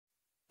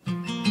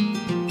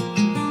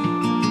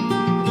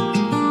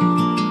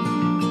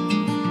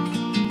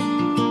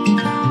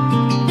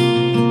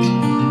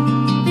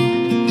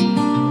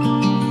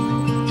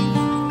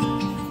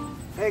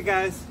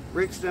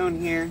Brickstone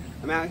here.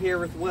 I'm out here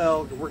with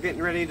Will. We're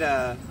getting ready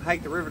to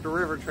hike the River to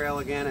River Trail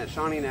again at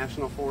Shawnee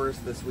National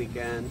Forest this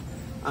weekend.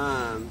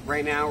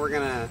 Right now we're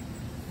going to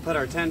put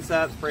our tents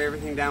up, spray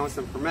everything down with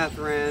some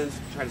permethrins,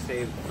 try to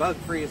stay bug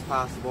free as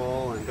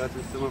possible, and go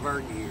through some of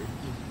our gear.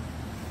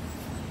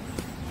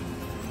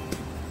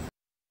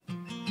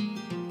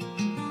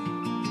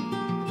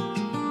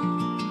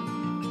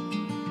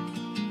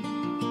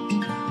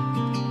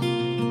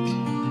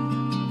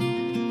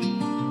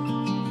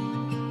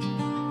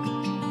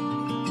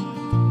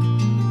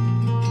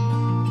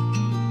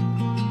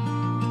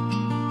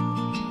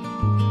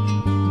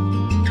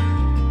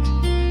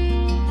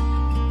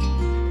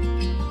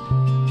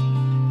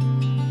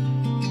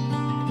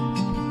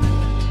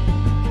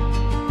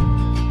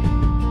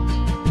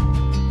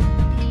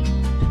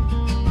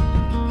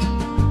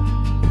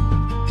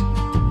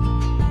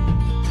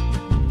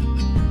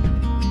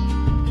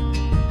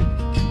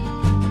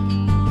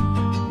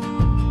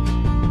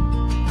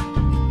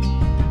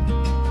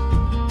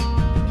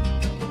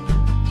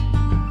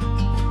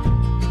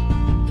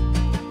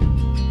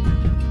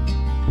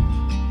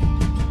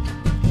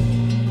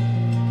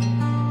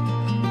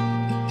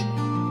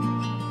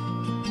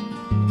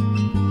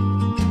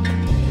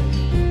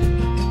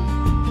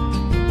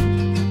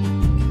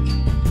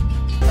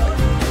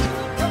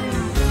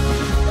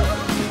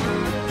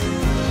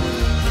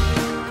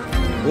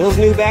 Will's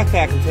new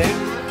backpacking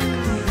tent.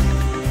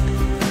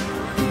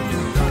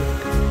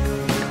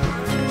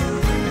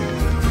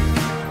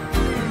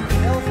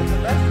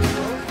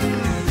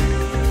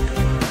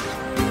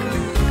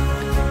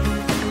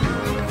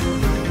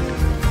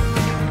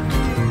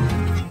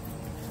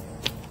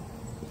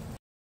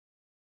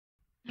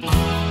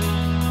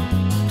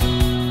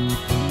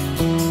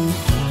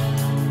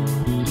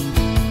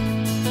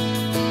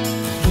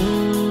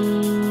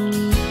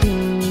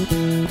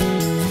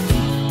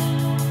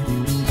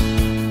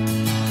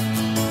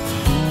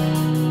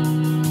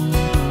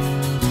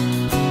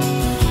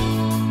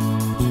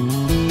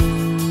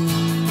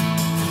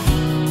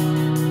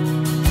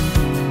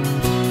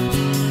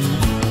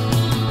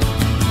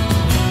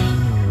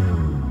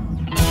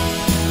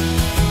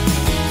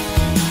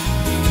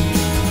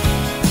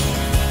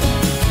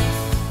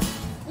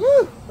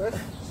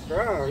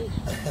 Strong.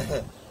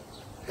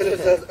 It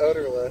says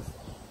odorless.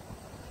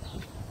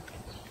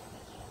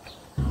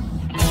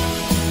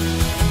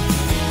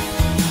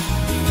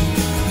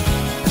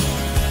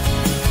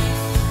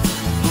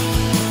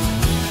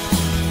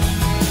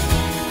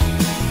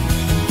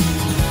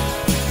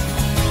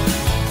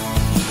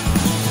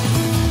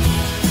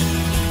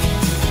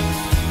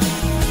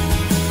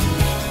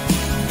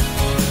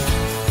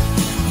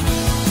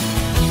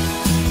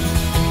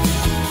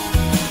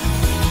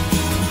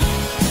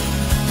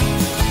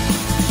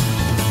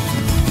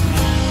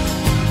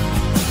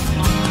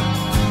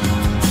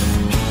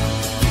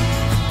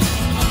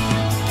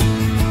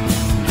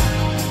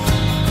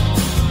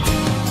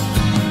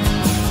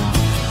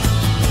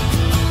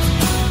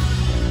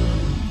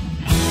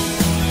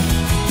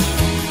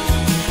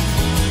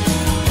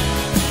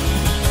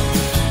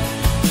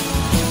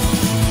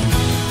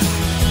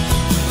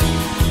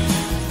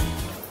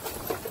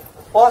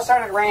 Well, it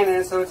started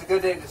raining, so it's a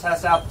good day to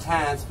test out the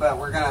tents, but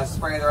we're going to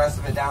spray the rest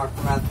of it down with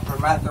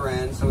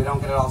permethrin so we don't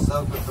get it all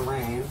soaked with the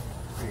rain.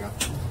 There you go.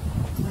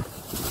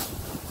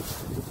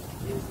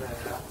 Use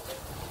that.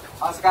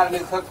 Also got a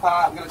new cook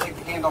pot. I'm going to take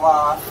the handle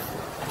off.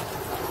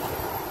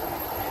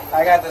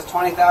 I got this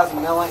 20,000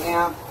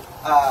 milliamp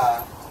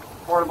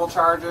portable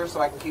charger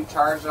so I can keep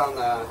charged on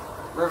the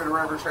River to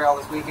River Trail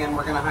this weekend.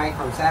 We're going to hike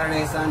from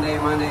Saturday, Sunday,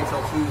 Monday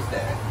until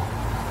Tuesday.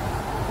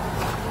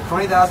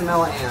 20,000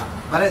 milliamp.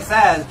 But it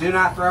says, do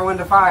not throw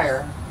into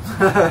fire.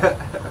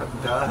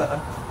 Duh.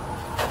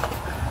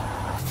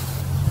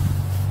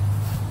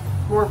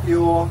 More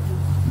fuel.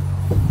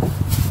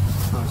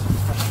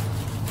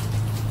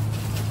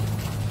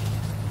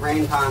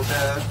 Rain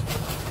poncho.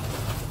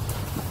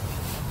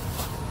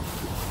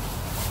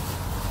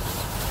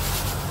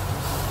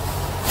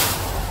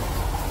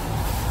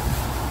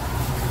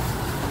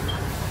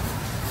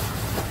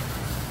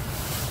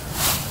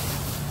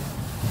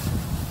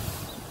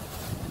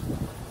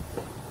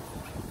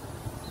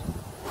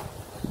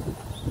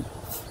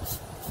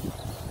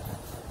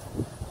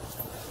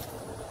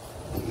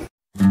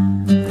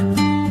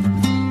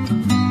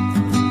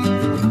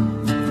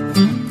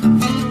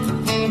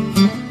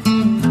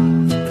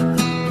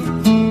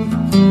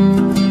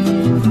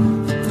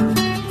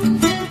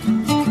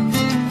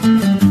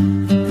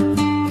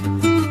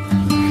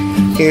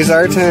 Here's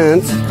our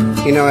tent.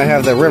 You know, I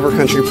have the River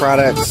Country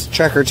Products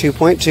Trekker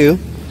 2.2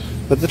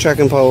 with the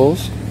trekking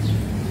poles.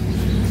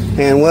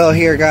 And Will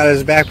here got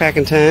his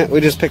backpacking tent. We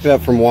just picked it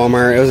up from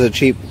Walmart. It was a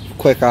cheap,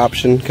 quick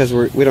option because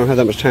we don't have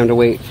that much time to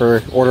wait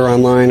for order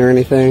online or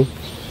anything.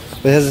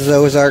 But his is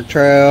Ozark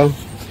Trail.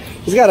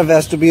 He's got a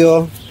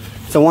vestibule.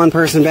 It's a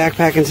one-person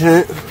backpacking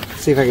tent.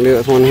 Let's see if I can do it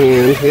with one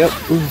hand. Yep.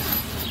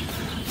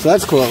 So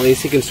that's cool. At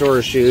least he can store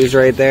his shoes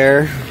right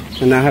there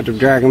and not have to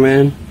drag them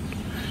in.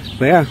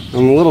 But yeah,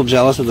 I'm a little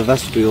jealous of the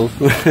vestibule.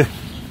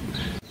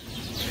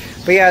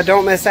 But yeah,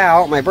 don't miss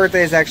out. My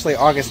birthday is actually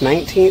August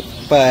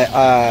 19th, but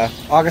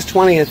August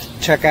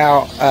 20th, check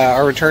out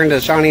our return to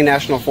Shawnee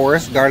National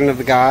Forest, Garden of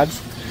the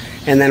Gods.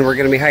 And then we're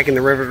going to be hiking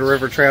the River to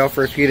River Trail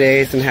for a few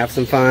days and have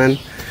some fun.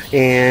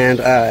 And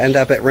end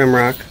up at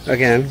Rimrock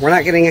again. We're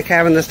not getting a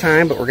cabin this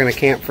time, but we're going to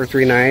camp for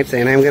 3 nights.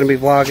 And I'm going to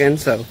be vlogging,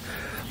 so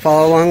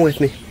follow along with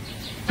me.